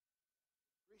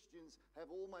Christians have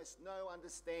almost no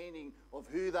understanding of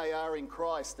who they are in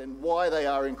Christ and why they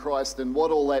are in Christ and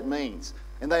what all that means.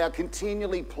 And they are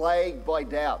continually plagued by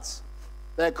doubts.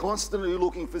 They're constantly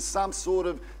looking for some sort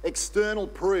of external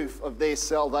proof of their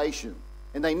salvation.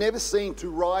 And they never seem to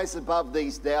rise above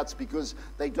these doubts because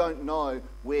they don't know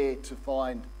where to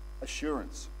find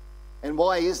assurance. And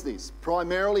why is this?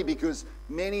 Primarily because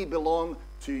many belong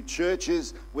to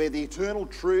churches where the eternal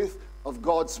truth of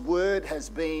God's word has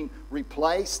been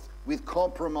replaced with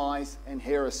compromise and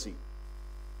heresy.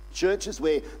 Churches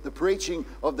where the preaching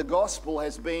of the gospel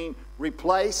has been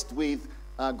replaced with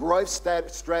growth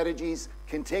strategies,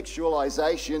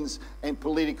 contextualizations, and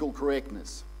political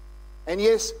correctness. And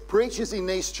yes, preachers in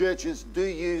these churches do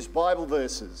use Bible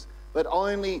verses, but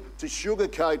only to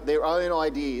sugarcoat their own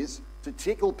ideas, to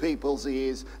tickle people's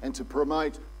ears, and to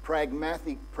promote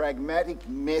pragmatic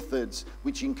methods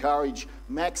which encourage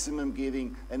maximum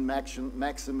giving and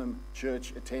maximum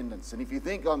church attendance. And if you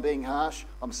think I'm being harsh,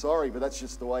 I'm sorry, but that's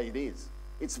just the way it is.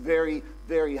 It's very,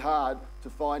 very hard to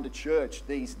find a church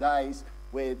these days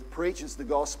where it preaches the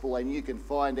gospel and you can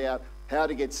find out how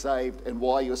to get saved and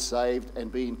why you're saved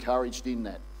and be encouraged in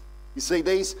that. You see,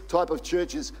 these type of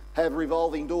churches have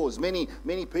revolving doors. Many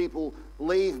people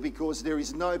leave because there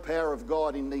is no power of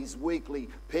God in these weekly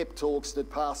pep talks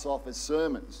that pass off as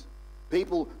sermons.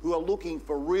 People who are looking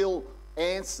for real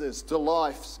answers to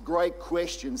life's great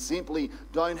questions simply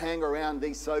don't hang around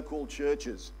these so-called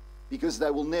churches because they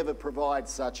will never provide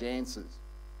such answers.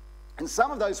 And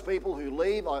some of those people who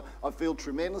leave, I feel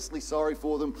tremendously sorry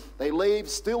for them. They leave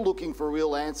still looking for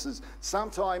real answers.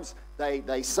 Sometimes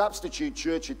they substitute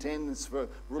church attendance for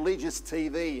religious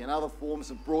TV and other forms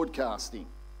of broadcasting.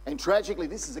 And tragically,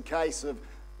 this is a case of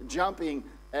jumping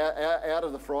out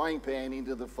of the frying pan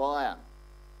into the fire.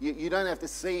 You don't have to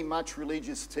see much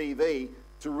religious TV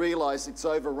to realise it's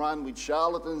overrun with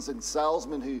charlatans and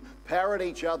salesmen who parrot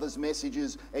each other's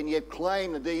messages and yet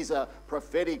claim that these are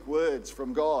prophetic words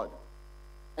from God.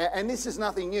 And this is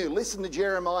nothing new. Listen to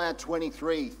Jeremiah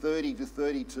 23, 30 to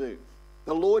 32.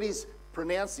 The Lord is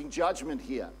pronouncing judgment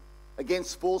here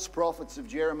against false prophets of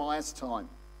Jeremiah's time.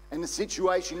 And the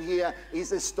situation here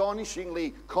is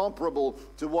astonishingly comparable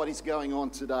to what is going on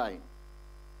today.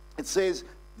 It says,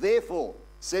 "Therefore,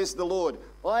 says the Lord,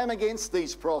 I am against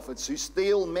these prophets who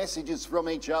steal messages from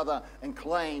each other and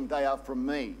claim they are from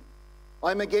me.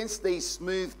 I am against these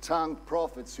smooth-tongued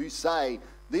prophets who say,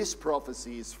 this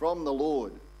prophecy is from the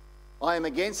Lord. I am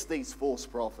against these false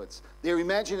prophets, their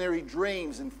imaginary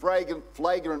dreams and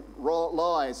flagrant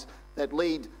lies that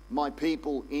lead my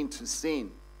people into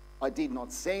sin. I did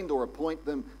not send or appoint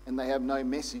them, and they have no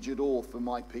message at all for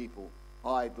my people.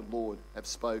 I, the Lord, have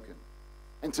spoken."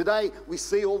 And today we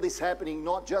see all this happening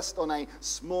not just in a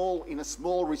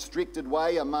small restricted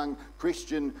way among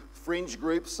Christian fringe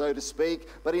groups, so to speak,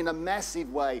 but in a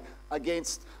massive way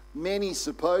against many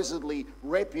supposedly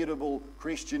reputable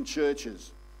Christian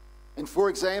churches. And for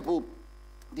example,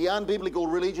 the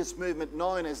unbiblical religious movement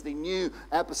known as the New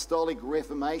Apostolic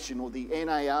Reformation, or the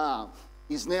NAR,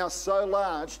 is now so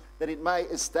large that it may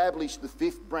establish the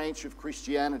fifth branch of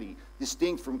Christianity,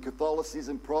 distinct from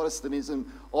Catholicism,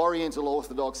 Protestantism, Oriental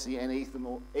Orthodoxy, and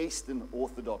Eastern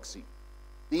Orthodoxy.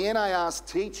 The NAR's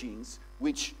teachings,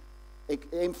 which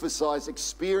emphasize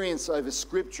experience over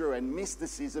scripture and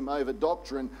mysticism over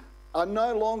doctrine, are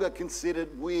no longer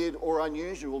considered weird or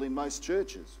unusual in most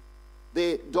churches.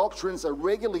 Their doctrines are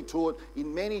regularly taught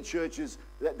in many churches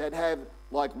that have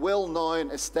like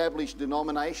well-known established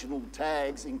denominational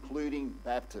tags, including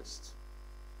Baptists.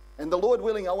 And the Lord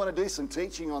willing, I want to do some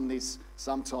teaching on this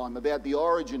sometime about the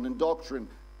origin and doctrine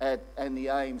and the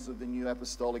aims of the New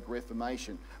Apostolic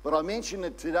Reformation. But I mention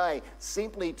it today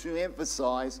simply to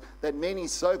emphasize that many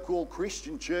so-called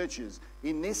Christian churches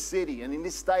in this city and in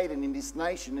this state and in this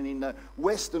nation and in the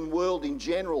Western world in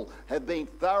general have been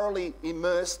thoroughly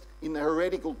immersed in the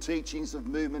heretical teachings of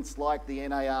movements like the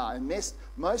NAR. And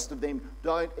most of them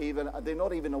they're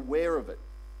not even aware of it.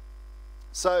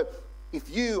 So if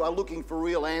you are looking for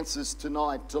real answers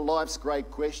tonight to life's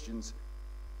great questions,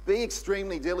 be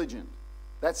extremely diligent.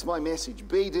 That's my message.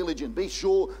 Be diligent. Be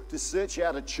sure to search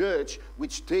out a church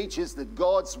which teaches that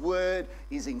God's word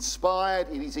is inspired,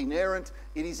 it is inerrant,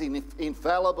 it is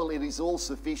infallible, it is all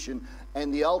sufficient,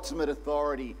 and the ultimate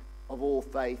authority of all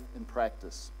faith and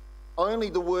practice. Only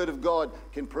the word of God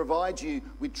can provide you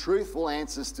with truthful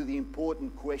answers to the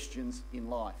important questions in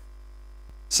life.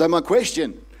 So my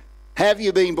question, have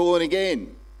you been born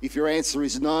again? If your answer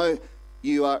is no,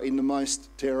 you are in the most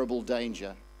terrible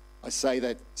danger. I say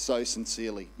that so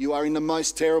sincerely. You are in the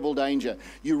most terrible danger.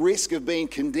 You risk of being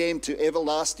condemned to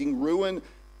everlasting ruin,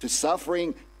 to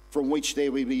suffering, from which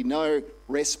there will be no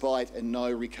respite and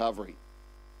no recovery.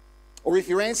 Or if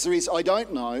your answer is, I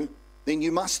don't know, then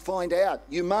you must find out.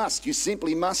 You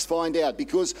simply must find out,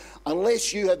 because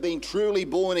unless you have been truly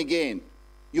born again,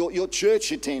 your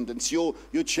church attendance, your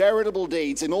charitable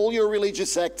deeds, and all your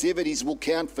religious activities will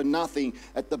count for nothing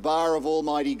at the bar of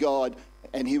Almighty God,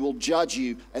 and he will judge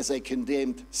you as a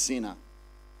condemned sinner.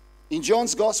 In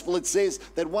John's Gospel, it says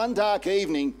that one dark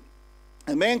evening,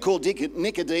 a man called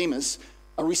Nicodemus,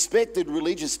 a respected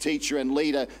religious teacher and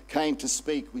leader, came to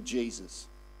speak with Jesus.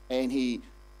 And he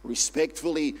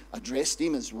respectfully addressed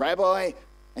him as Rabbi,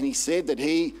 and he said that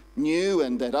he knew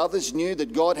and that others knew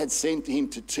that God had sent him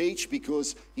to teach,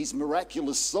 because his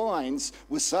miraculous signs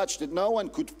were such that no one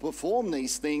could perform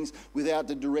these things without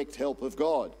the direct help of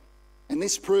God. And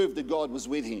this proved that God was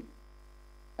with him.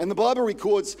 And the Bible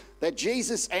records that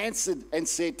Jesus answered and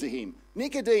said to him,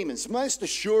 Nicodemus, most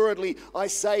assuredly I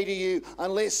say to you,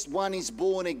 unless one is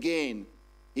born again,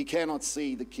 he cannot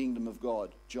see the kingdom of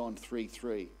God. John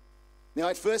 3:3. Now,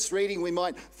 at first reading, we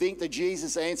might think that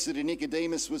Jesus' answer to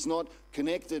Nicodemus was not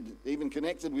connected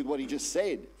with what he just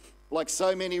said. Like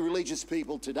so many religious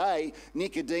people today,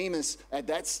 Nicodemus at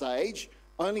that stage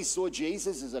only saw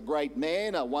Jesus as a great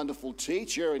man, a wonderful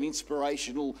teacher, an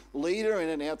inspirational leader, and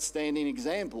an outstanding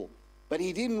example. But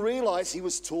he didn't realize he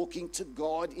was talking to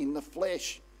God in the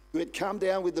flesh, who had come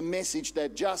down with the message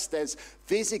that just as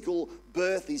physical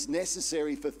birth is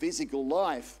necessary for physical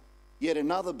life, yet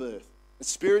another birth, a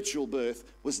spiritual birth,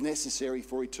 was necessary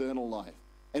for eternal life.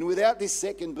 And without this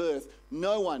second birth,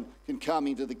 no one can come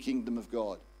into the kingdom of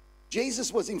God.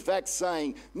 Jesus was in fact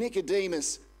saying,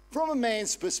 Nicodemus, from a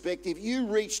man's perspective, you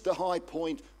reached the high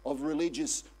point of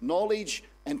religious knowledge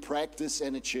and practice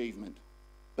and achievement.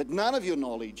 But none of your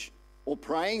knowledge, or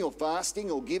praying or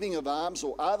fasting or giving of alms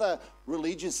or other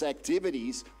religious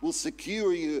activities will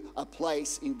secure you a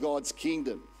place in God's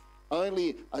kingdom.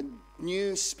 Only a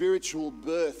new spiritual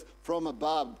birth from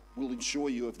above will ensure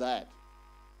you of that.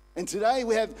 And today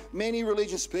we have many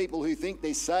religious people who think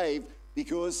they're saved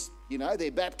because,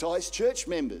 they're baptized church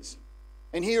members.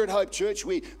 And here at Hope Church,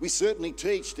 we certainly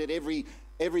teach that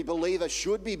every believer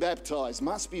should be baptized,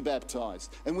 must be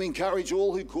baptized. And we encourage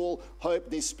all who call Hope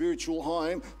their spiritual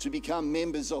home to become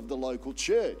members of the local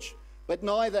church. But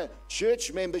neither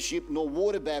church membership nor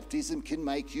water baptism can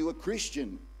make you a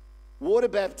Christian. Water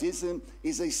baptism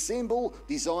is a symbol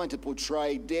designed to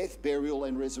portray death, burial,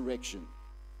 and resurrection.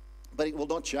 But it will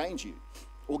not change you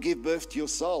or give birth to your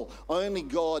soul. Only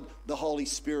God, the Holy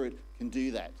Spirit, can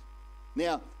do that.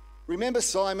 Now, remember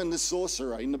Simon the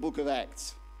sorcerer in the book of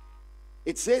Acts?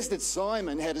 It says that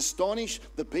Simon had astonished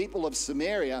the people of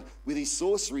Samaria with his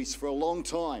sorceries for a long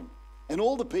time. And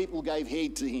all the people gave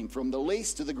heed to him, from the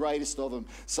least to the greatest of them,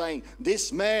 saying,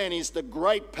 this man is the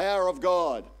great power of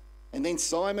God. And then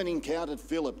Simon encountered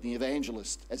Philip, the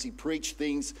evangelist, as he preached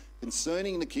things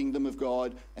concerning the kingdom of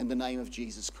God and the name of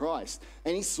Jesus Christ.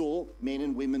 And he saw men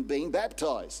and women being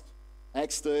baptized.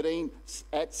 Acts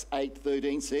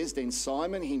 8:13 says, then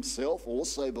Simon himself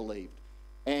also believed.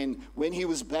 And when he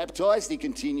was baptized, he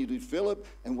continued with Philip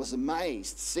and was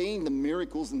amazed, seeing the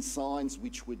miracles and signs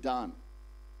which were done.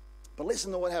 But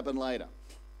listen to what happened later.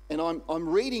 And I'm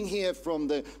reading here from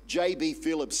the J.B.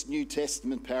 Phillips New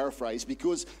Testament paraphrase,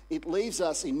 because it leaves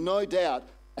us in no doubt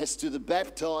as to the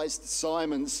baptized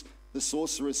Simon's, the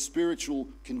sorcerer's, spiritual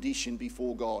condition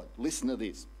before God. Listen to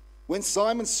this. When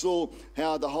Simon saw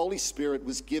how the Holy Spirit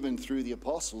was given through the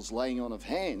apostles' laying on of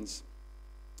hands,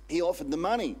 he offered the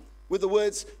money with the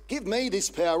words, give me this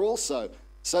power also,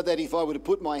 so that if I were to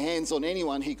put my hands on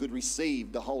anyone, he could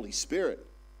receive the Holy Spirit.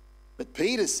 But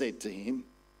Peter said to him,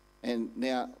 and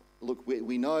now, look,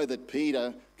 we know that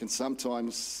Peter can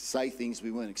sometimes say things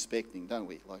we weren't expecting, don't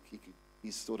we? Like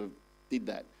he sort of did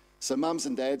that. So mums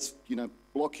and dads,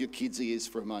 block your kids' ears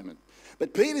for a moment.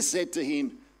 But Peter said to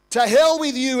him, to hell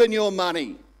with you and your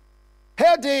money.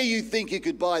 How dare you think you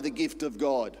could buy the gift of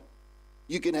God?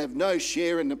 You can have no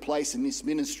share in the place in this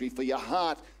ministry, for your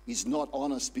heart is not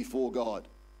honest before God.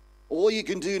 All you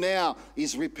can do now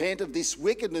is repent of this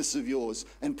wickedness of yours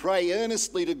and pray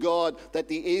earnestly to God that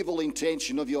the evil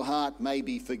intention of your heart may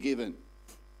be forgiven.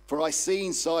 For I see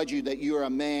inside you that you are a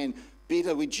man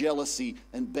bitter with jealousy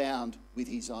and bound with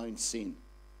his own sin.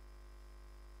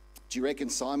 Do you reckon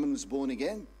Simon was born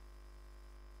again?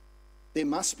 There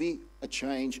must be a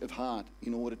change of heart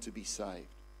in order to be saved.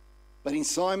 But in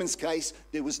Simon's case,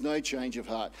 there was no change of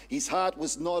heart. His heart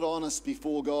was not honest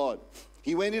before God.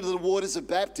 He went into the waters of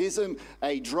baptism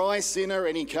a dry sinner,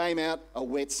 and he came out a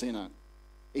wet sinner.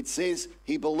 It says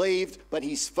he believed, but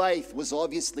his faith was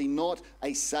obviously not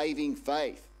a saving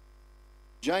faith.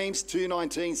 James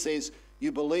 2:19 says,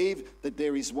 you believe that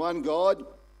there is one God,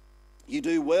 You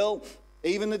do well,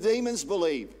 even the demons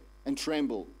believe and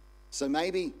tremble. So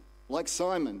maybe, like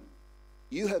Simon,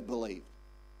 you have believed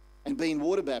and been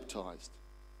water baptized.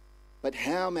 But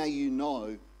how may you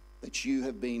know that you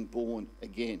have been born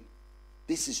again?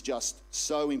 This is just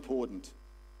so important,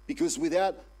 because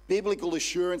without biblical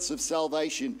assurance of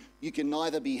salvation, you can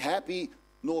neither be happy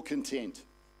nor content.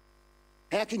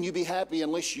 How can you be happy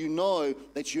unless you know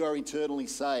that you are eternally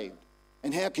saved?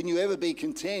 And how can you ever be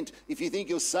content if you think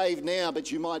you're saved now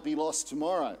but you might be lost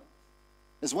tomorrow?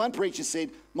 As one preacher said,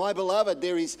 "My beloved,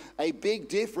 there is a big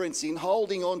difference in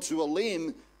holding on to a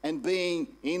limb and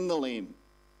being in the limb."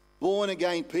 Born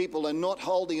again people are not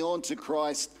holding on to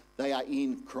Christ, they are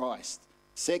in Christ.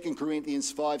 2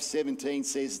 Corinthians 5:17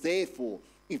 says, "Therefore,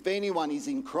 if anyone is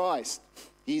in Christ,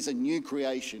 he is a new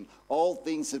creation. All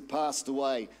things have passed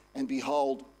away, and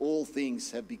behold, all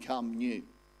things have become new."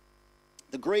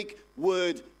 The Greek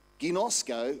word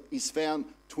ginosko is found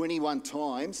 21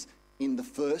 times in the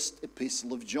first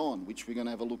epistle of John, which we're going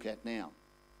to have a look at now.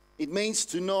 It means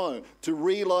to know, to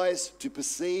realize, to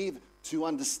perceive, to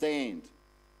understand.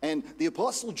 And the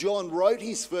Apostle John wrote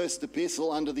his first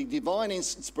epistle under the divine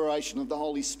inspiration of the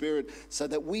Holy Spirit so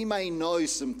that we may know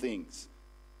some things.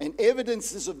 And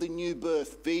evidences of the new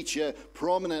birth feature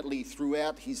prominently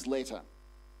throughout his letter.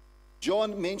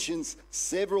 John mentions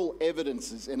several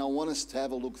evidences, and I want us to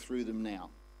have a look through them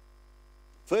now.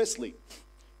 Firstly,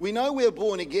 we know we're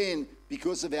born again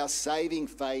because of our saving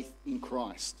faith in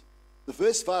Christ. The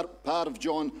first part of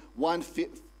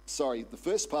the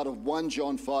first part of 1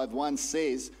 John 5:1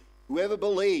 says, "Whoever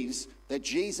believes that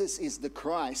Jesus is the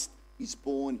Christ is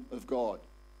born of God."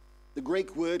 The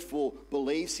Greek word for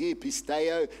believes here,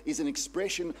 pisteo, is an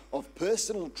expression of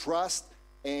personal trust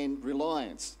and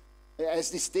reliance,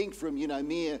 as distinct from,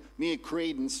 mere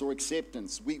credence or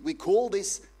acceptance. We call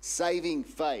this saving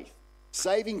faith.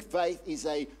 Saving faith is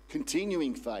a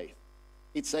continuing faith.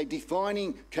 It's a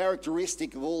defining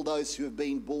characteristic of all those who have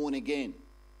been born again.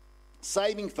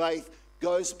 Saving faith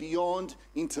goes beyond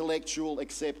intellectual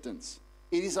acceptance.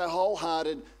 It is a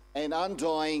wholehearted and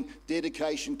undying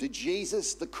dedication to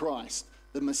Jesus the Christ,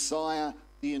 the Messiah,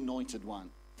 the Anointed One.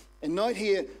 And note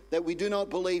here that we do not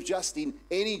believe just in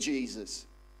any Jesus,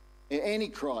 any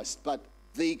Christ, but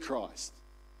the Christ.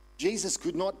 Jesus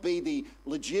could not be the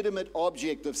legitimate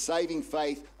object of saving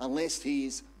faith unless he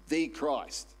is the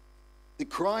Christ. The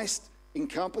Christ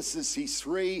encompasses his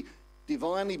three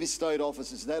divinely bestowed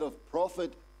offices, that of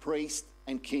prophet, priest,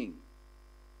 and king.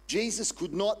 Jesus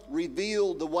could not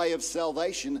reveal the way of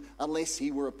salvation unless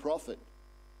he were a prophet.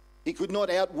 He could not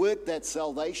outwork that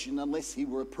salvation unless he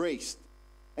were a priest.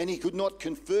 And he could not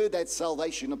confer that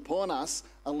salvation upon us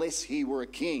unless he were a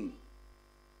king.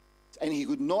 And he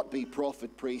could not be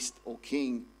prophet, priest, or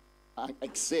king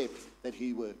except that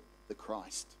he were the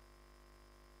Christ.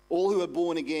 All who are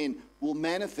born again will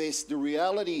manifest the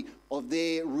reality of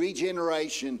their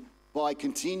regeneration by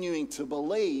continuing to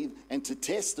believe and to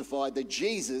testify that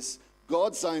Jesus,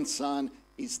 God's own Son,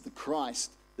 is the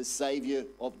Christ, the Saviour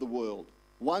of the world.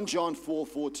 1 John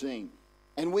 4:14,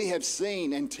 "And we have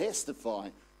seen and testify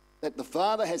that the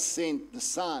Father has sent the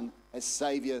Son as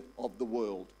Saviour of the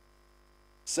world."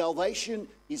 Salvation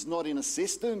is not in a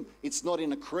system, it's not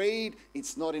in a creed,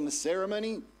 it's not in a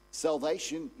ceremony.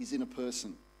 Salvation is in a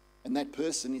person, and that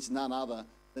person is none other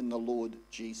than the Lord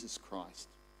Jesus Christ.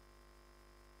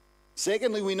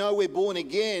 Secondly, we know we're born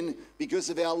again because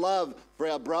of our love for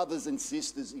our brothers and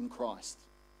sisters in Christ.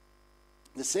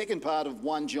 The second part of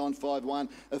 1 John 5:1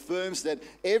 affirms that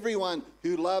everyone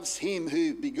who loves him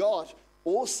who begot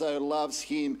also loves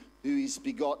him who is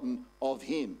begotten of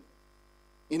him.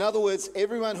 In other words,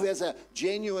 everyone who has a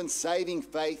genuine saving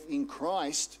faith in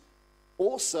Christ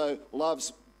also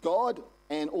loves God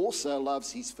and also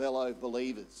loves his fellow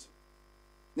believers.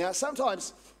 Now,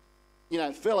 sometimes,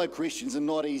 fellow Christians are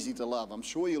not easy to love. I'm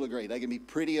sure you'll agree. They can be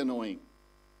pretty annoying.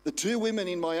 The two women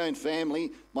in my own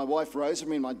family, my wife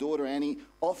Rosemary and my daughter Annie,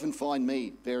 often find me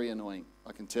very annoying,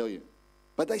 I can tell you.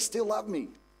 But they still love me.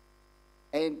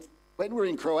 And when we were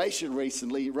in Croatia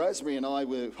recently, Rosemary and I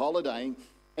were holidaying,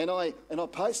 and I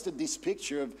posted this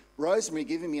picture of Rosemary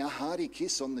giving me a hearty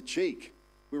kiss on the cheek.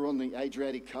 We were on the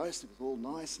Adriatic coast, it was all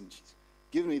nice, and she's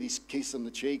giving me this kiss on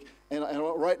the cheek, and I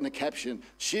wrote in the caption,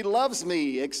 "She loves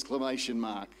me!"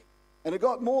 And it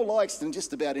got more likes than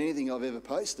just about anything I've ever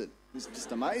posted. It was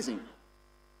just amazing.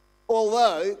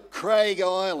 Although Craig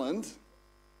Island,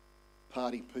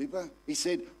 party pooper, he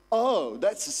said, "Oh,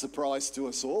 that's a surprise to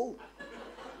us all."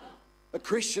 A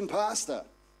Christian pastor.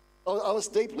 I was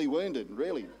deeply wounded,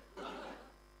 really.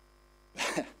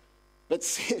 But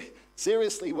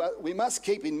seriously, we must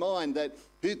keep in mind that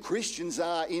who Christians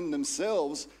are in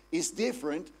themselves is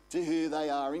different to who they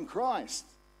are in Christ.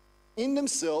 In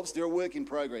themselves, they're a work in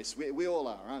progress. We all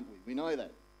are, aren't we? We know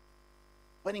that.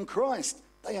 But in Christ,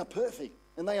 they are perfect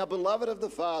and they are beloved of the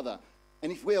Father.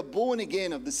 And if we are born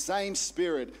again of the same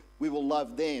Spirit, we will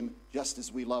love them just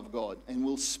as we love God. And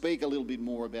we'll speak a little bit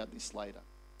more about this later.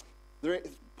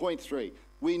 Point 3.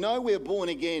 We know we're born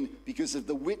again because of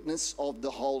the witness of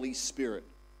the Holy Spirit.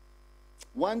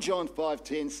 1 John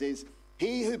 5:10 says,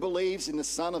 "He who believes in the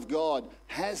Son of God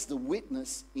has the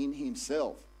witness in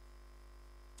himself."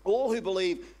 All who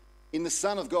believe in the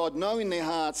Son of God know in their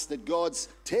hearts that God's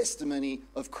testimony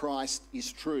of Christ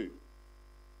is true.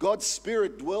 God's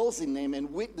Spirit dwells in them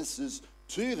and witnesses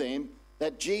to them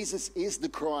that Jesus is the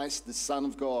Christ, the Son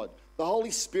of God. The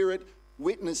Holy Spirit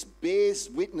bears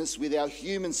witness with our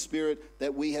human spirit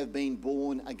that we have been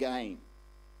born again.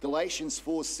 Galatians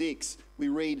 4:6, we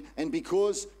read, "And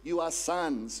because you are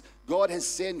sons, God has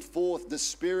sent forth the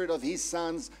Spirit of His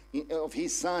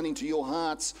Son into your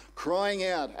hearts, crying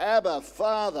out, 'Abba,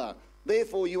 Father.'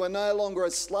 Therefore you are no longer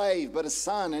a slave, but a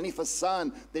son, and if a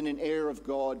son, then an heir of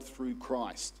God through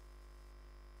Christ."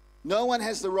 No one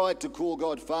has the right to call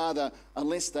God Father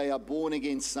unless they are born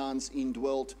again sons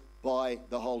indwelt by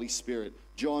the Holy Spirit.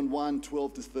 John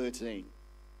 1:12-13.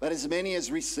 "But as many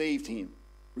as received him,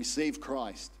 received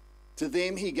Christ. To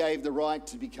them he gave the right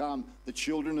to become the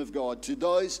children of God, to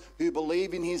those who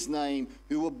believe in his name,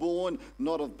 who were born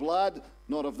not of blood,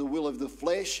 not of the will of the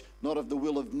flesh, not of the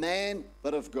will of man,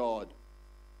 but of God."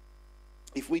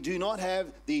 If we do not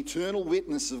have the eternal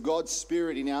witness of God's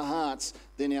Spirit in our hearts,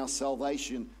 then our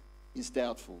salvation is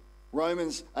doubtful.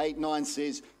 Romans 8:9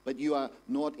 says, "But you are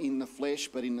not in the flesh,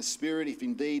 but in the Spirit, if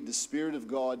indeed the Spirit of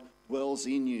God dwells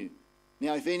in you.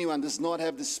 Now, if anyone does not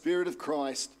have the Spirit of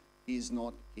Christ, he is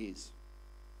not his."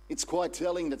 It's quite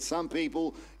telling that some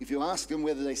people, if you ask them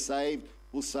whether they're saved,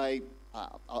 will say,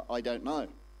 I don't know.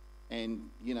 And,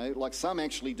 like some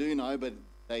actually do know, but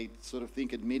they sort of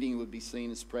think admitting would be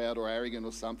seen as proud or arrogant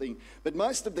or something. But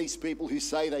most of these people who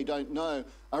say they don't know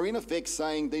are in effect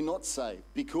saying they're not saved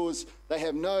because they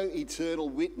have no eternal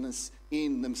witness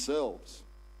in themselves.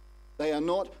 They are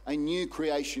not a new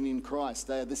creation in Christ.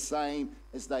 They are the same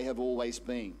as they have always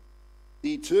been.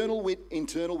 The internal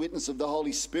witness of the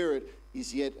Holy Spirit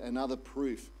is yet another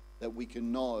proof that we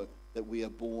can know that we are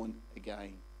born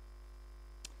again.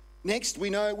 Next, we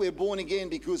know we're born again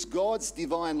because God's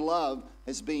divine love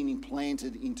has been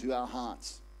implanted into our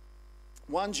hearts.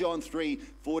 1 John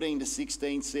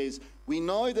 3:14-16 says, "We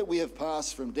know that we have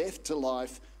passed from death to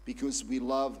life because we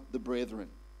love the brethren.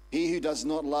 He who does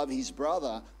not love his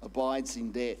brother abides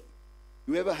in death.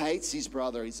 Whoever hates his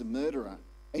brother is a murderer,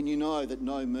 and you know that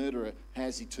no murderer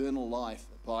has eternal life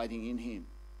abiding in him.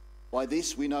 By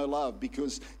this we know love,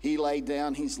 because he laid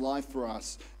down his life for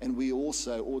us, and we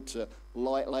also ought to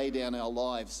lay down our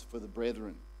lives for the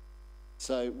brethren."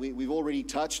 So we've already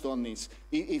touched on this.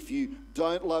 If you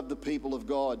don't love the people of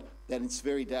God, then it's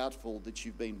very doubtful that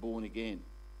you've been born again.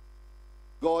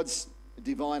 God's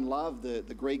divine love, the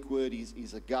Greek word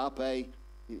is agape.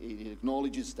 It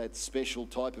acknowledges that special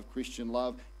type of Christian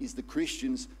love is the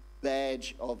Christian's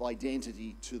badge of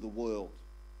identity to the world.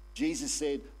 Jesus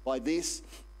said, "By this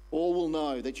all will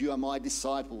know that you are my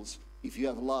disciples if you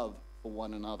have love for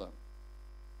one another."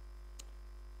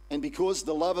 And because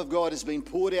the love of God has been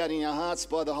poured out in our hearts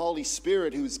by the Holy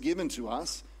Spirit who is given to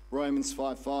us, Romans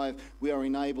 5:5, we are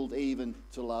enabled even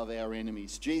to love our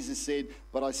enemies. Jesus said,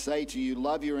 "But I say to you,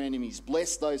 love your enemies,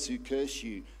 bless those who curse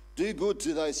you, do good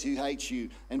to those who hate you,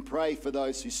 and pray for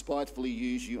those who spitefully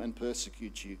use you and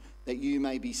persecute you, that you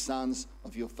may be sons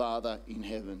of your Father in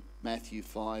heaven." Matthew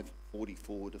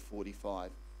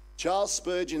 5:44-45. Charles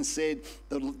Spurgeon said,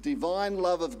 "The divine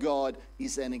love of God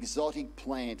is an exotic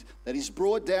plant that is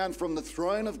brought down from the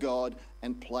throne of God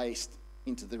and placed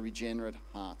into the regenerate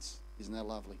hearts." Isn't that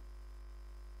lovely?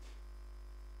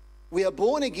 We are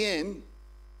born again.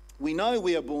 We know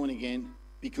we are born again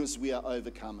because we are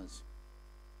overcomers.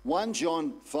 1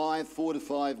 John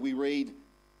 5:4-5 we read,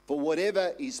 "For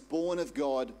whatever is born of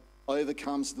God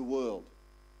overcomes the world."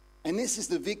 And this is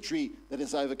the victory that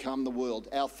has overcome the world,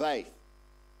 our faith.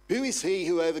 Who is he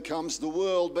who overcomes the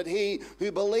world but he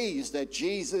who believes that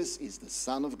Jesus is the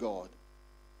Son of God?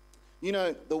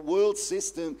 The world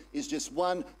system is just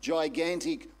one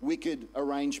gigantic wicked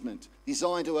arrangement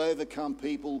designed to overcome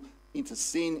people into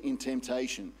sin and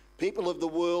temptation. People of the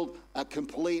world are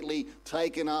completely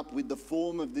taken up with the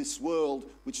form of this world,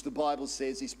 which the Bible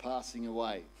says is passing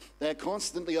away. They are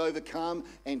constantly overcome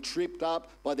and tripped up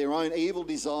by their own evil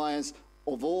desires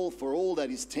for all that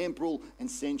is temporal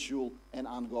and sensual and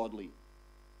ungodly.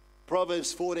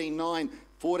 Proverbs 14:9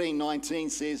 14:19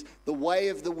 says, "The way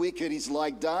of the wicked is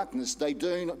like darkness. They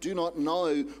do not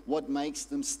know what makes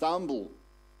them stumble.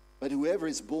 But whoever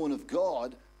is born of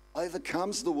God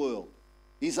overcomes the world."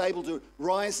 He's able to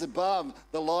rise above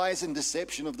the lies and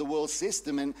deception of the world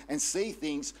system and see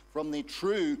things from their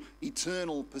true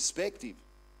eternal perspective.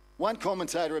 One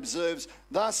commentator observes,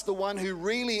 "Thus the one who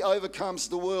really overcomes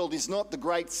the world is not the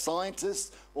great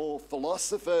scientist or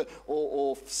philosopher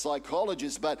or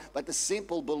psychologist, but the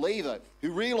simple believer who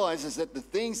realizes that the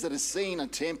things that are seen are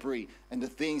temporary and the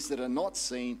things that are not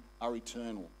seen are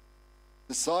eternal.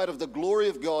 The sight of the glory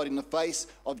of God in the face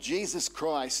of Jesus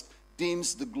Christ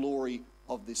dims the glory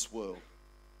of this world."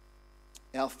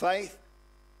 Our faith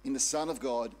in the Son of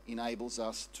God enables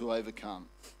us to overcome.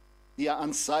 The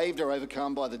unsaved are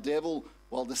overcome by the devil,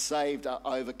 while the saved are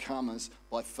overcomers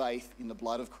by faith in the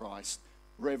blood of Christ.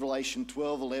 Revelation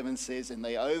 12:11 says, "And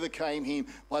they overcame him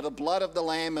by the blood of the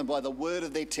Lamb and by the word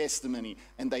of their testimony,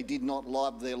 and they did not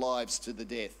love their lives to the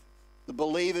death." The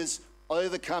believers'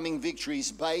 overcoming victory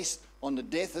is based on the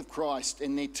death of Christ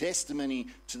and their testimony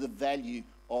to the value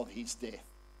of his death.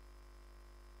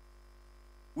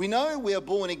 We know we are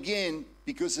born again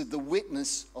because of the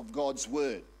witness of God's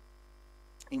word.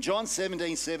 In John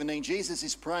 17:17, Jesus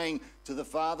is praying to the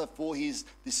Father for his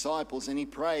disciples, and he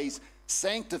prays,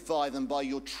 "Sanctify them by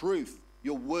your truth.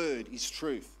 Your word is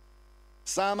truth."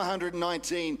 Psalm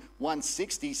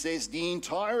 119:160 says, "The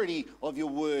entirety of your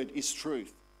word is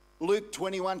truth." Luke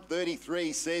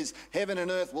 21:33 says, "Heaven and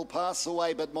earth will pass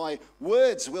away, but my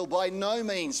words will by no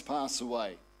means pass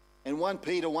away." And 1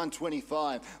 Peter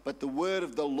 1:25, "But the word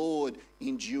of the Lord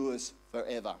endures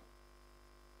forever."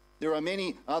 There are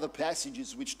many other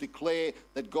passages which declare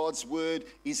that God's word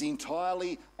is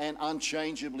entirely and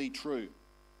unchangeably true.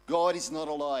 God is not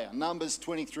a liar. Numbers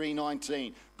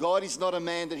 23:19. "God is not a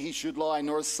man that he should lie,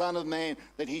 nor a son of man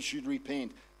that he should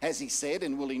repent. Has he said,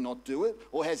 and will he not do it?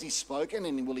 Or has he spoken,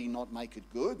 and will he not make it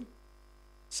good?"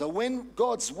 So when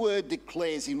God's word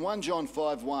declares in 1 John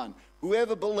 5:1,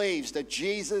 "Whoever believes that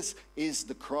Jesus is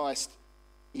the Christ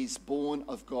is born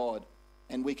of God,"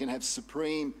 and we can have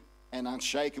supreme and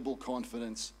unshakable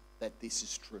confidence that this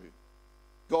is true.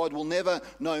 God will never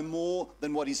know more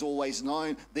than what is always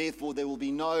known. Therefore, there will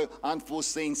be no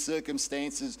unforeseen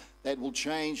circumstances that will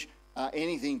change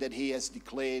anything that he has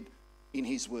declared in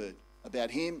his word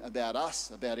about him, about us,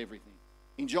 about everything.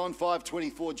 In John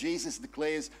 5:24, Jesus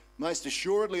declares, "Most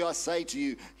assuredly I say to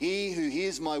you, he who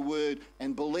hears my word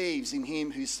and believes in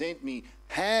him who sent me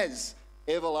has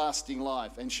everlasting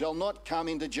life and shall not come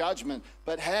into judgment,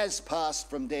 but has passed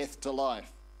from death to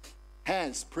life."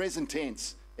 Has, present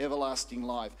tense, everlasting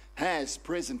life. Has,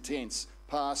 present tense,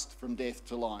 passed from death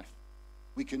to life.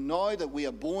 We can know that we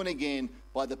are born again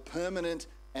by the permanent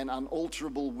and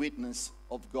unalterable witness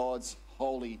of God's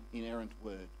holy, inerrant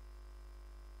word.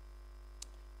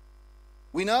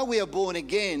 We know we are born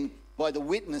again by the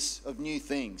witness of new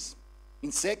things.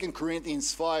 In 2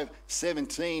 Corinthians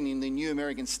 5:17 in the New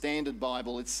American Standard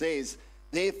Bible, it says,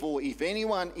 "Therefore, if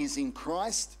anyone is in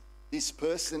Christ, this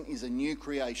person is a new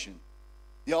creation.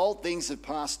 The old things have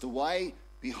passed away.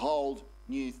 Behold,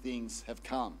 new things have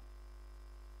come."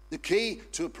 The key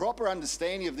to a proper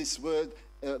understanding of this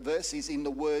verse is in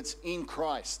the words "in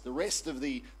Christ." The rest of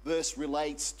the verse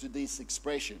relates to this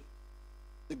expression.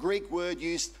 The Greek word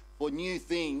used for new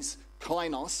things,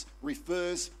 kainos,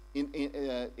 refers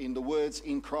in the words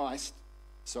 "in Christ."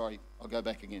 Sorry, I'll go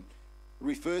back again. It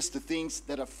refers to things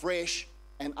that are fresh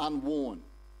and unworn,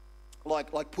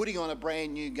 like putting on a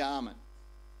brand new garment.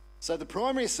 So the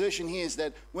primary assertion here is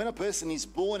that when a person is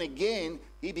born again,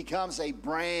 he becomes a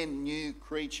brand new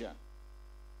creature.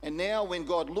 And now when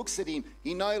God looks at him,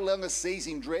 he no longer sees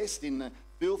him dressed in the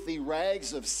filthy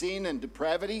rags of sin and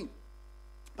depravity,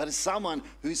 but as someone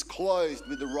who's clothed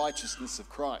with the righteousness of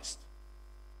Christ.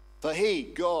 For he,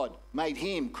 God, made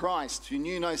him, Christ, who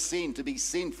knew no sin, to be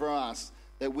sin for us,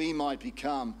 that we might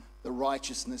become the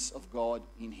righteousness of God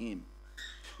in him.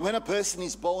 When a person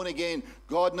is born again,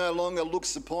 God no longer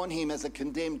looks upon him as a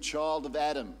condemned child of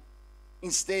Adam.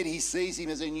 Instead, he sees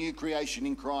him as a new creation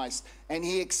in Christ, and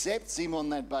he accepts him on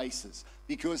that basis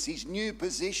because his new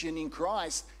position in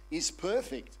Christ is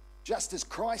perfect, just as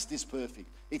Christ is perfect.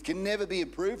 It can never be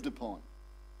improved upon.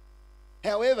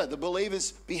 However, the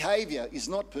believer's behavior is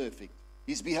not perfect.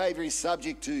 His behavior is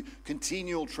subject to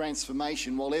continual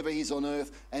transformation while ever he's on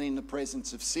earth and in the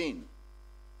presence of sin.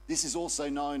 This is also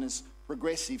known as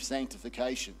progressive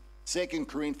sanctification. 2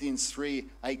 Corinthians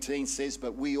 3:18 says,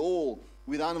 "But we all,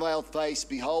 with unveiled face,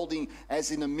 beholding as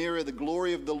in a mirror the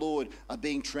glory of the Lord, are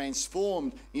being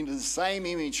transformed into the same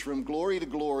image from glory to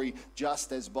glory,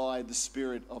 just as by the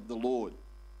Spirit of the Lord."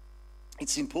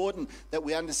 It's important that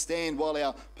we understand while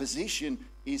our position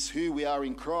is who we are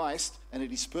in Christ and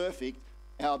it is perfect,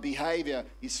 our behavior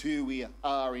is who we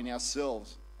are in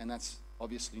ourselves, and that's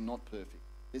obviously not perfect.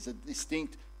 There's a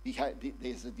distinct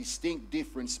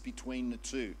difference between the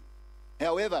two.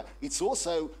 However, it's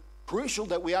also crucial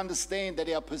that we understand that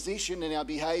our position and our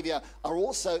behavior are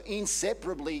also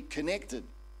inseparably connected.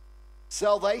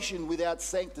 Salvation without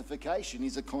sanctification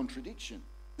is a contradiction.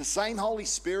 The same Holy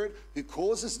Spirit who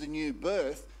causes the new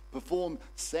birth performs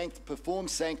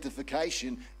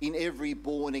sanctification in every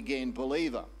born-again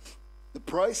believer. The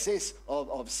process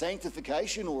of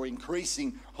sanctification or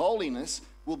increasing holiness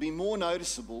will be more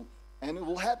noticeable, and it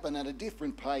will happen at a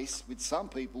different pace with some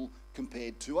people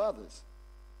compared to others.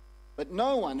 But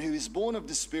no one who is born of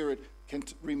the Spirit can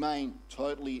remain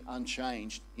totally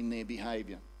unchanged in their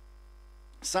behavior.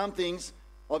 Some things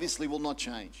obviously will not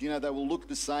change. They will look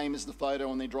the same as the photo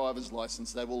on their driver's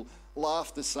license. They will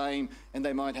laugh the same, and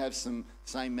they might have some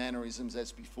same mannerisms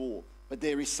as before. But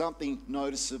there is something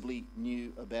noticeably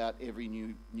new about every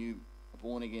new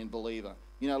born-again believer.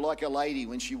 Like a lady,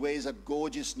 when she wears a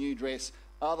gorgeous new dress,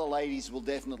 other ladies will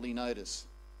definitely notice.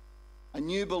 A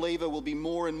new believer will be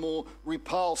more and more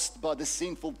repulsed by the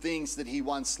sinful things that he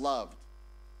once loved.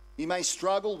 He may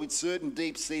struggle with certain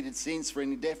deep-seated sins for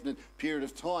an indefinite period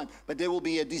of time, but there will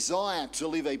be a desire to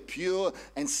live a pure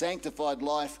and sanctified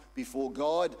life before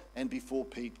God and before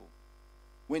people.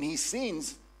 When he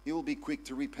sins, he will be quick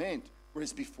to repent,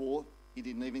 whereas before he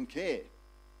didn't even care.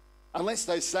 Unless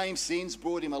those same sins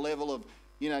brought him a level of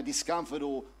discomfort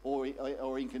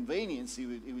or inconvenience, he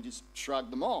would just shrug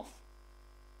them off.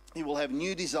 He will have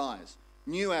new desires,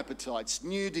 new appetites,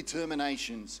 new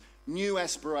determinations, new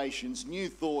aspirations, new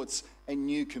thoughts, and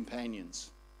new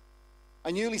companions.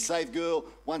 A newly saved girl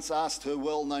once asked her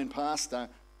well-known pastor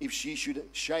if she should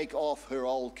shake off her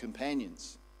old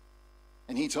companions.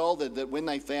 And he told her that when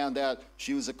they found out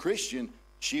she was a Christian,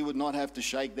 she would not have to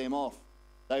shake them off.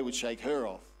 They would shake her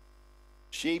off.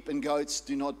 Sheep and goats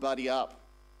do not buddy up.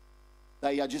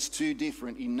 They are just too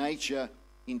different in nature,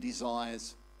 in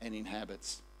desires, and in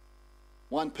habits.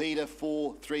 1 Peter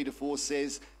 4:3-4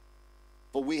 says,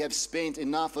 "For we have spent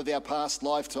enough of our past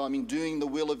lifetime in doing the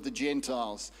will of the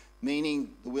Gentiles,"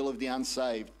 meaning the will of the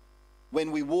unsaved,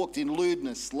 "when we walked in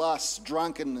lewdness, lust,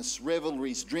 drunkenness,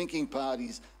 revelries, drinking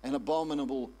parties, and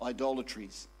abominable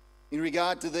idolatries. In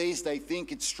regard to these, they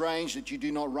think it strange that you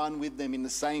do not run with them in the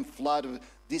same flood of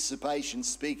dissipation,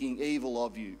 speaking evil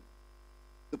of you."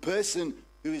 The person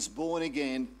who is born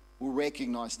again will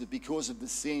recognize that because of the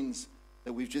sins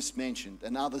that we've just mentioned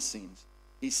and other sins,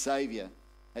 his Saviour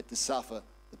had to suffer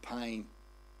the pain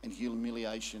and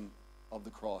humiliation of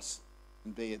the cross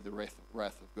and bear the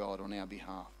wrath of God on our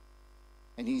behalf.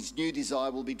 And his new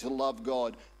desire will be to love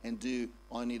God and do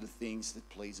only the things that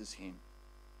pleases him.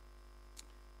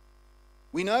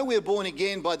 We know we're born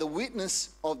again by the witness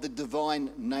of the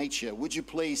divine nature. Would you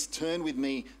please turn with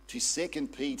me to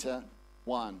 2 Peter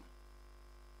 1.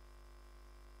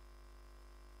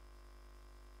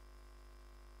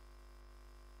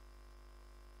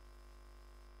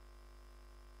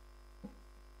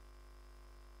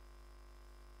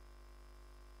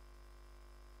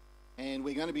 And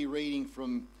we're going to be reading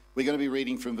from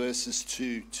verses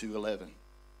 2 to 11.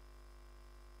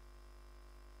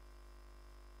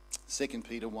 2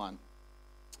 Peter 1,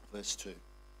 verse 2.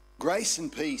 "Grace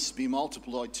and peace be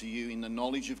multiplied to you in the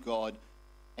knowledge of God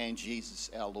and Jesus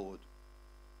our Lord,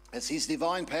 as his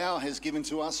divine power has given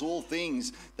to us all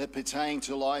things that pertain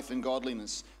to life and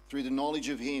godliness, through the knowledge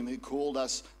of him who called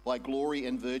us by glory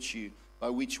and virtue, by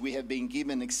which we have been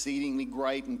given exceedingly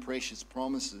great and precious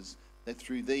promises, that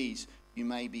through these you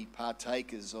may be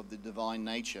partakers of the divine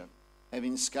nature,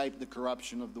 having escaped the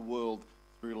corruption of the world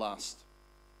through lust.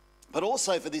 But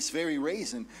also for this very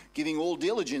reason, giving all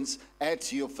diligence, add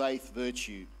to your faith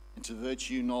virtue, and to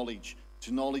virtue knowledge,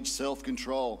 to knowledge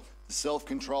self-control, to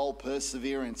self-control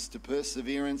perseverance, to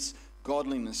perseverance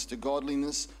godliness, to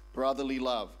godliness brotherly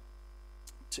love,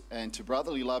 and to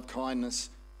brotherly love kindness,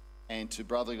 and to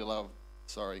brotherly love,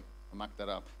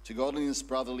 to godliness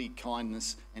brotherly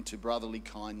kindness, and to brotherly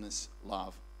kindness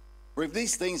love. For if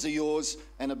these things are yours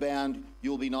and abound, you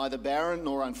will be neither barren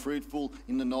nor unfruitful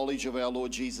in the knowledge of our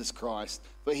Lord Jesus Christ.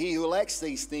 For he who lacks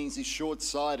these things is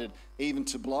short-sighted, even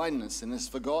to blindness, and has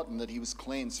forgotten that he was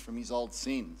cleansed from his old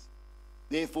sins.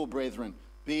 Therefore, brethren,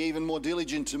 be even more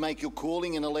diligent to make your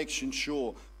calling and election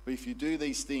sure, for if you do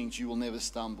these things, you will never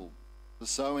stumble. For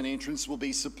so an entrance will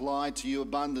be supplied to you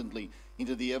abundantly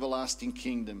into the everlasting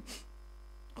kingdom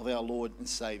of our Lord and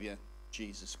Saviour,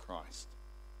 Jesus Christ.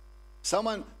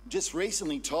 Someone just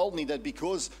recently told me that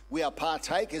because we are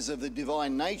partakers of the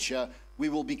divine nature, we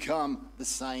will become the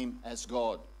same as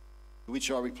God. To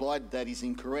which I replied, that is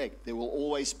incorrect. There will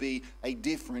always be a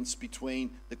difference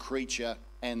between the creature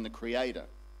and the Creator.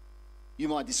 You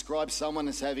might describe someone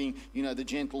as having, the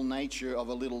gentle nature of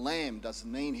a little lamb.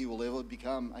 Doesn't mean he will ever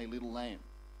become a little lamb.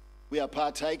 We are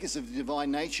partakers of the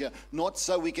divine nature, not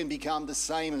so we can become the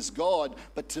same as God,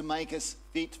 but to make us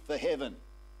fit for heaven.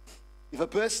 If a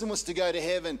person was to go to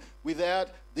heaven without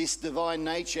this divine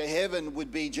nature, heaven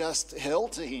would be just hell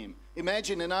to him.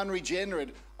 Imagine an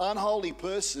unregenerate, unholy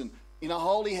person in a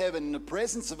holy heaven, in the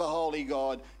presence of a holy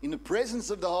God, in the presence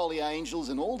of the holy angels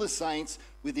and all the saints,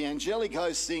 with the angelic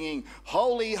host singing,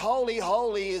 "Holy, holy,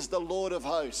 holy is the Lord of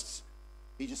hosts."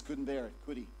 He just couldn't bear it,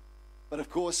 could he? But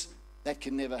of course, that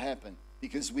can never happen,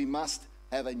 because we must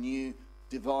have a new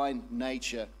divine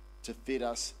nature to fit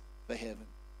us for heaven.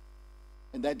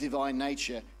 And that divine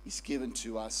nature is given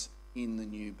to us in the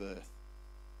new birth.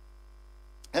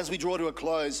 As we draw to a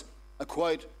close, a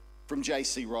quote from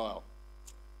J.C. Ryle.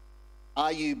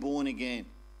 Are you born again?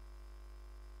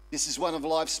 This is one of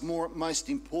life's most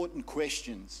important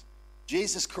questions.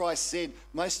 Jesus Christ said,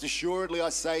 "Most assuredly I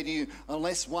say to you,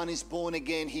 unless one is born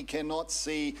again, he cannot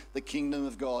see the kingdom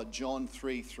of God." John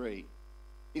 3:3.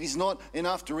 It is not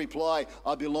enough to reply,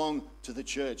 "I belong to the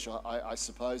church. I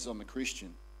suppose I'm a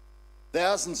Christian."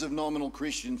 Thousands of nominal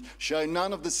Christians show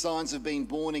none of the signs of being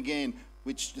born again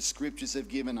which the scriptures have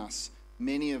given us,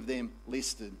 many of them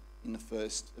listed in the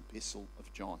first epistle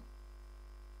of John.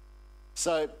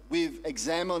 So we've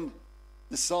examined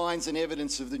the signs and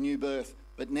evidence of the new birth,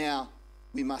 but now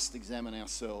we must examine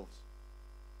ourselves.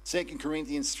 2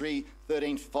 Corinthians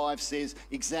 3:13-5 says,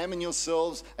 "Examine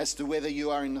yourselves as to whether you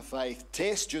are in the faith.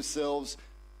 Test yourselves.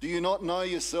 Do you not know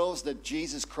yourselves that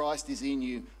Jesus Christ is in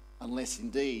you, unless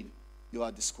indeed you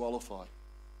are disqualified?"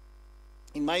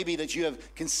 It may be that you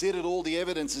have considered all the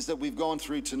evidences that we've gone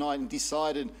through tonight and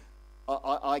decided,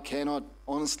 I cannot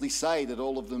honestly say that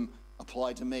all of them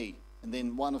apply to me. And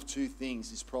then one of two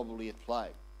things is probably at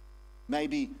play.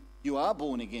 Maybe you are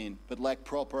born again, but lack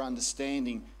proper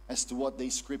understanding as to what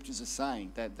these scriptures are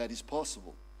saying. That is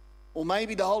possible. Or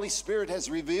maybe the Holy Spirit has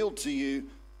revealed to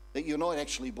you that you're not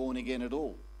actually born again at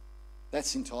all.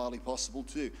 That's entirely possible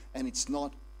too, and it's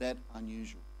not that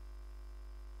unusual.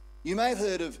 You may have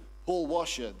heard of Paul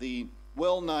Washer, the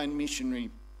well-known missionary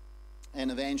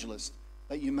and evangelist,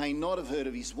 but you may not have heard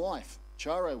of his wife,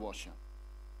 Charo Washer.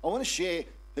 I want to share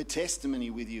her testimony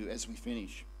with you as we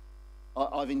finish.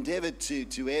 I've endeavoured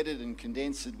to edit and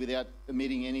condense it without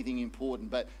omitting anything important,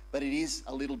 but it is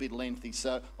a little bit lengthy.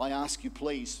 So I ask you,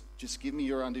 please, just give me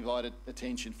your undivided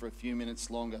attention for a few minutes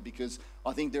longer, because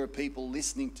I think there are people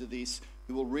listening to this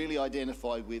who will really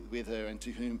identify with her and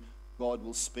to whom God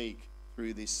will speak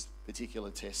through this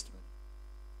particular testimony.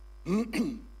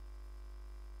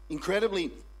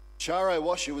 Incredibly, Charo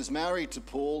Washer was married to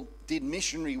Paul, did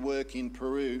missionary work in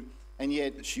Peru, and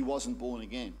yet she wasn't born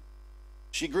again.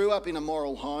 She grew up in a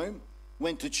moral home,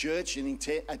 went to church and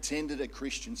attended a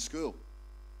Christian school.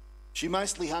 She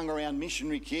mostly hung around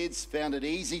missionary kids, found it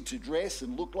easy to dress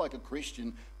and look like a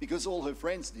Christian because all her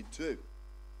friends did too.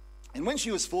 And when she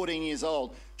was 14 years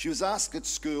old, she was asked at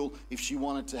school if she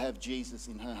wanted to have Jesus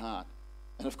in her heart.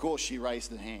 And of course she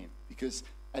raised her hand, because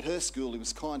at her school it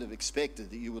was kind of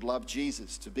expected that you would love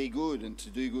Jesus, to be good and to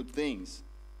do good things.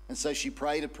 And so she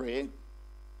prayed a prayer,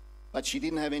 but she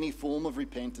didn't have any form of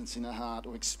repentance in her heart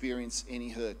or experience any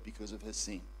hurt because of her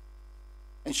sin.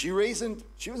 And she reasoned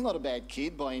she was not a bad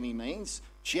kid by any means.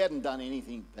 She hadn't done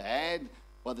anything bad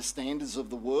by the standards of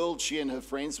the world. She and her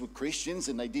friends were Christians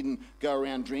and they didn't go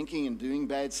around drinking and doing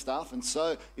bad stuff. And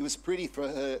so it was pretty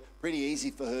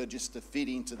easy for her just to fit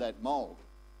into that mold.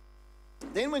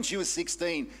 Then when she was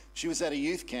 16, she was at a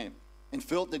youth camp and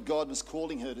felt that God was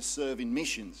calling her to serve in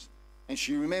missions. And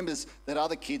she remembers that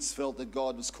other kids felt that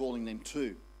God was calling them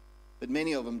too. But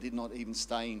many of them did not even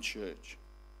stay in church.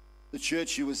 The church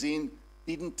she was in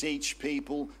didn't teach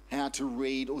people how to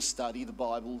read or study the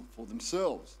Bible for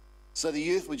themselves. So the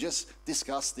youth would just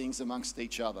discuss things amongst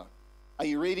each other. Are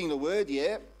you reading the word?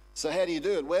 Yeah. So how do you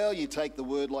do it? Well, you take the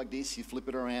word like this, you flip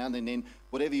it around, and then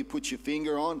whatever you put your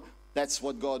finger on, that's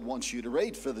what God wants you to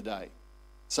read for the day.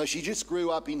 So she just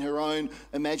grew up in her own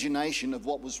imagination of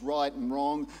what was right and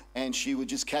wrong, and she would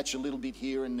just catch a little bit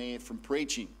here and there from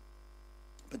preaching.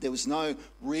 But there was no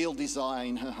real desire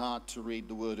in her heart to read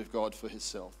the Word of God for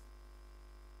herself.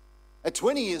 At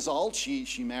 20 years old,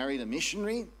 she married a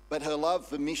missionary, but her love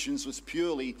for missions was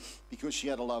purely because she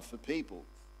had a love for people.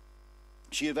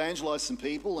 She evangelized some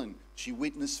people and she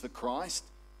witnessed for Christ,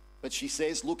 but she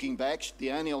says, looking back,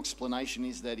 the only explanation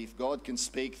is that if God can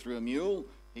speak through a mule,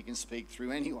 he can speak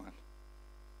through anyone.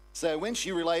 So when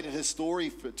she related her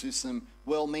story to some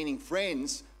well-meaning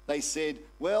friends, they said,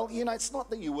 well, it's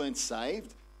not that you weren't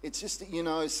saved. It's just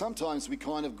that, sometimes we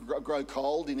kind of grow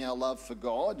cold in our love for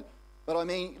God. But I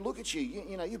mean, look at you.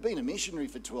 You've been a missionary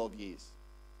for 12 years.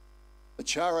 But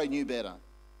Charo knew better.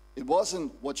 It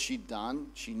wasn't what she'd done.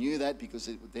 She knew that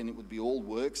because then it would be all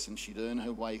works and she'd earn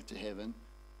her way to heaven.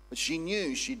 But she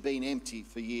knew she'd been empty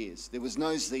for years. There was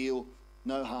no zeal,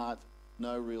 no heart,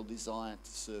 no real desire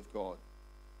to serve God.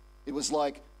 It was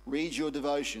like, read your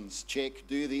devotions, check,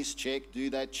 do this, check,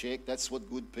 do that, check. That's what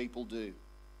good people do.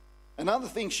 Another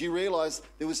thing she realised,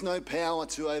 there was no power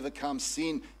to overcome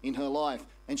sin in her life,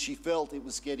 and she felt it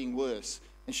was getting worse.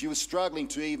 And she was struggling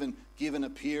to even give an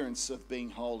appearance of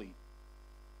being holy.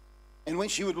 And when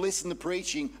she would listen to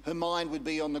preaching, her mind would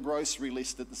be on the grocery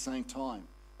list at the same time.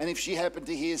 And if she happened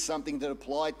to hear something that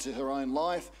applied to her own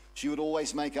life, she would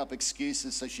always make up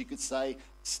excuses so she could say,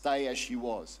 stay as she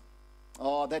was.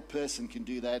 Oh, that person can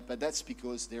do that, but that's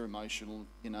because they're emotional,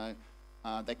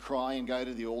 they cry and go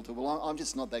to the altar. Well, I'm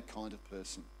just not that kind of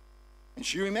person. And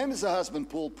she remembers her husband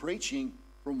Paul preaching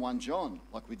from 1 John,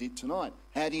 like we did tonight.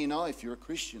 How do you know if you're a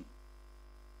Christian?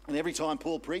 And every time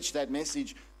Paul preached that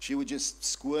message, she would just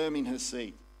squirm in her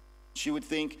seat. She would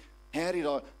think, how did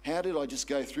I just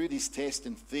go through this test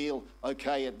and feel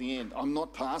okay at the end? I'm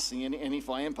not passing, and if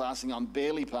I am passing, I'm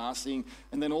barely passing.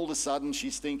 And then all of a sudden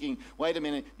she's thinking, wait a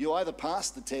minute, you either pass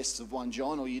the tests of 1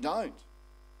 John or you don't.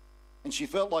 And she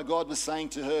felt like God was saying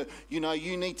to her, you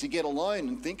need to get alone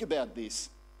and think about this.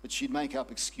 But she'd make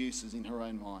up excuses in her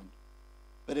own mind.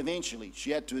 But eventually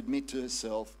she had to admit to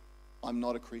herself, I'm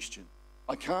not a Christian.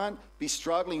 I can't be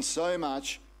struggling so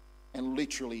much and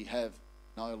literally have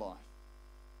no life.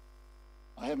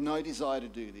 I have no desire to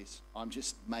do this. I'm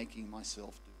just making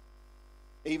myself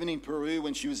do it. Even in Peru,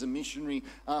 when she was a missionary,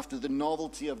 after the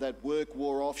novelty of that work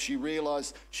wore off, she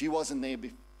realised she wasn't there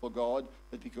for God,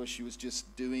 but because she was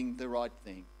just doing the right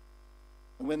thing.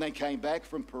 And when they came back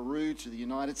from Peru to the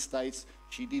United States,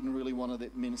 she didn't really want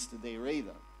to minister there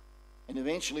either. And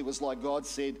eventually it was like God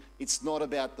said, it's not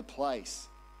about the place.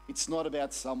 It's not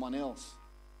about someone else.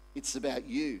 It's about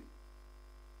you.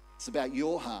 It's about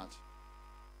your heart.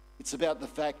 It's about the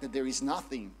fact that there is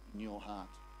nothing in your heart.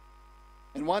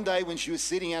 And one day when she was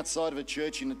sitting outside of a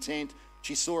church in a tent,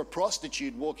 she saw a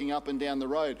prostitute walking up and down the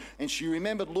road. And she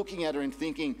remembered looking at her and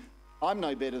thinking, I'm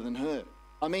no better than her.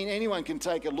 I mean, anyone can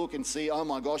take a look and see, oh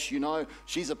my gosh,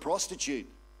 she's a prostitute.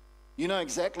 You know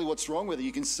exactly what's wrong with her.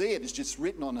 You can see it. It's just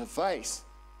written on her face.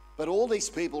 But all these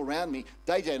people around me,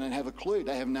 they don't have a clue.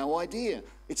 They have no idea.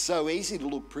 It's so easy to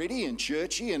look pretty and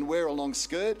churchy and wear a long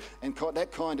skirt and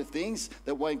that kind of things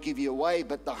that won't give you away.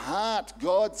 But the heart,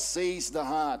 God sees the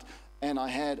heart. And I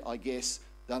had, I guess,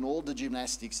 done all the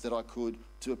gymnastics that I could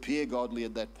to appear godly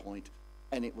at that point,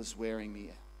 and it was wearing me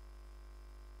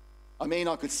out. I mean,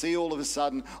 I could see all of a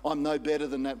sudden, I'm no better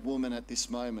than that woman at this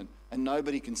moment, and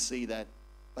nobody can see that,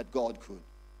 but God could.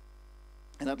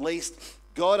 And at least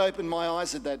God opened my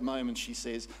eyes at that moment, she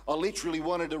says. I literally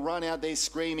wanted to run out there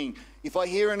screaming, if I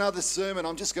hear another sermon,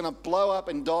 I'm just going to blow up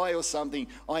and die or something.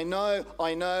 I know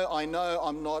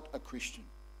I'm not a Christian.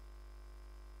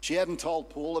 She hadn't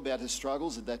told Paul about her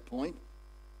struggles at that point.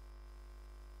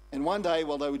 And one day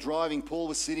while they were driving, Paul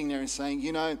was sitting there and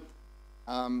saying, I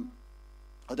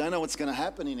don't know what's going to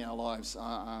happen in our lives.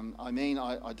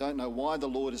 I don't know why the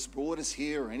Lord has brought us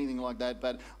here or anything like that,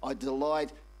 but I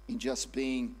delight in just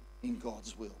being in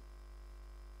God's will.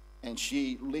 And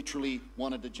she literally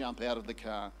wanted to jump out of the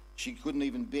car. She couldn't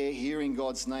even bear hearing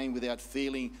God's name without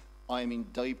feeling, I am in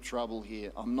deep trouble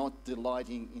here. I'm not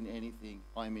delighting in anything.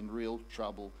 I'm in real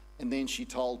trouble. And then she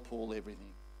told Paul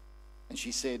everything. And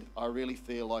she said, I really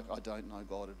feel like I don't know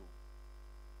God at all.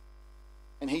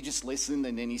 And he just listened,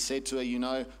 and then he said to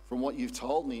her, from what you've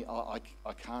told me,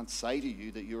 I can't say to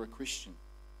you that you're a Christian.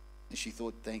 And she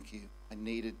thought, thank you. I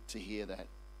needed to hear that.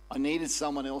 I needed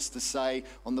someone else to say,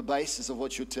 on the basis of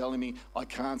what you're telling me, I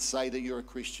can't say that you're a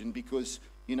Christian because,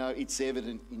 it's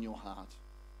evident in your heart.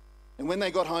 And when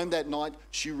they got home that night,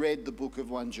 she read the book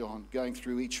of 1 John, going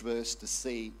through each verse to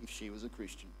see if she was a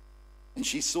Christian. And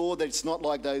she saw that it's not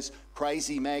like those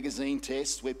crazy magazine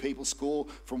tests where people score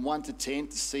from 1 to 10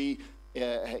 to see,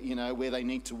 where they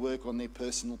need to work on their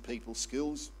personal people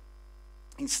skills.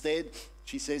 Instead,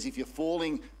 she says, if you're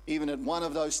falling even at one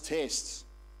of those tests,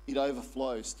 it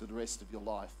overflows to the rest of your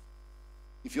life.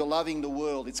 If you're loving the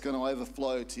world, it's going to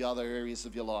overflow to other areas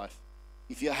of your life.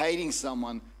 If you're hating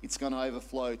someone, it's going to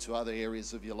overflow to other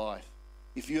areas of your life.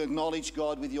 If you acknowledge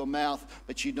God with your mouth,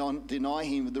 but you don't deny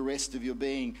him with the rest of your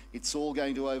being, it's all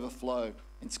going to overflow, and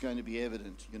it's going to be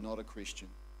evident you're not a Christian.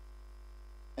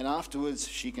 And afterwards,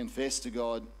 she confessed to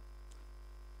God,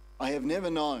 I have never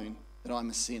known that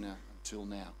I'm a sinner until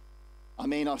now. I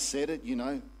mean, I've said it,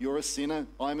 you're a sinner,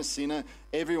 I'm a sinner,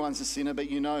 everyone's a sinner, but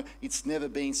it's never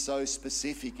been so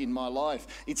specific in my life.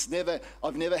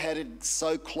 I've never had it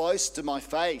so close to my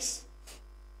face.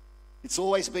 It's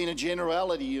always been a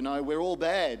generality, we're all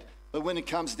bad. But when it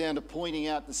comes down to pointing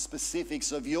out the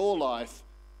specifics of your life,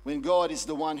 when God is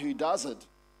the one who does it,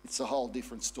 it's a whole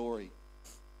different story.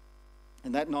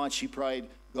 And that night she prayed,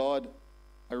 God,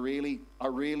 I really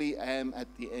am at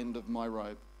the end of my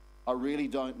rope. I really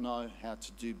don't know how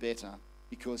to do better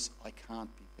because I can't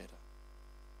be better.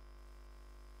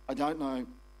 I don't know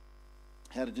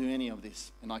how to do any of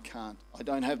this, and I can't. I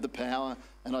don't have the power,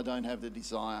 and I don't have the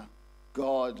desire.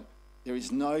 God, there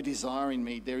is no desire in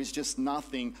me. There is just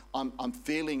nothing. I'm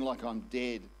feeling like I'm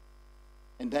dead.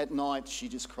 And that night she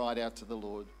just cried out to the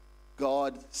Lord,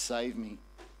 God, save me.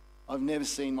 I've never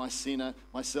seen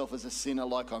myself as a sinner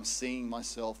like I'm seeing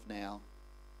myself now.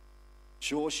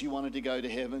 Sure, she wanted to go to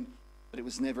heaven, but it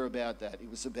was never about that. It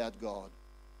was about God.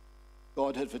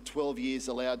 God had for 12 years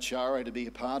allowed Charo to be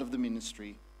a part of the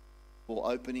ministry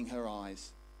for opening her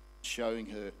eyes, showing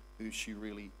her who she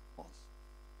really was.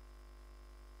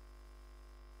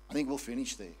 I think we'll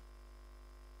finish there.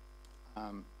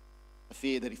 I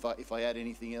fear that if I add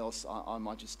anything else, I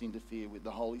might just interfere with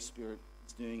the Holy Spirit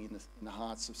is doing in the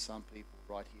hearts of some people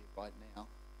right here, right now.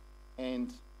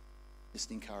 And just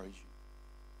encourage you.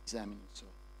 Examine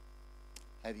yourself.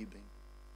 Have you been?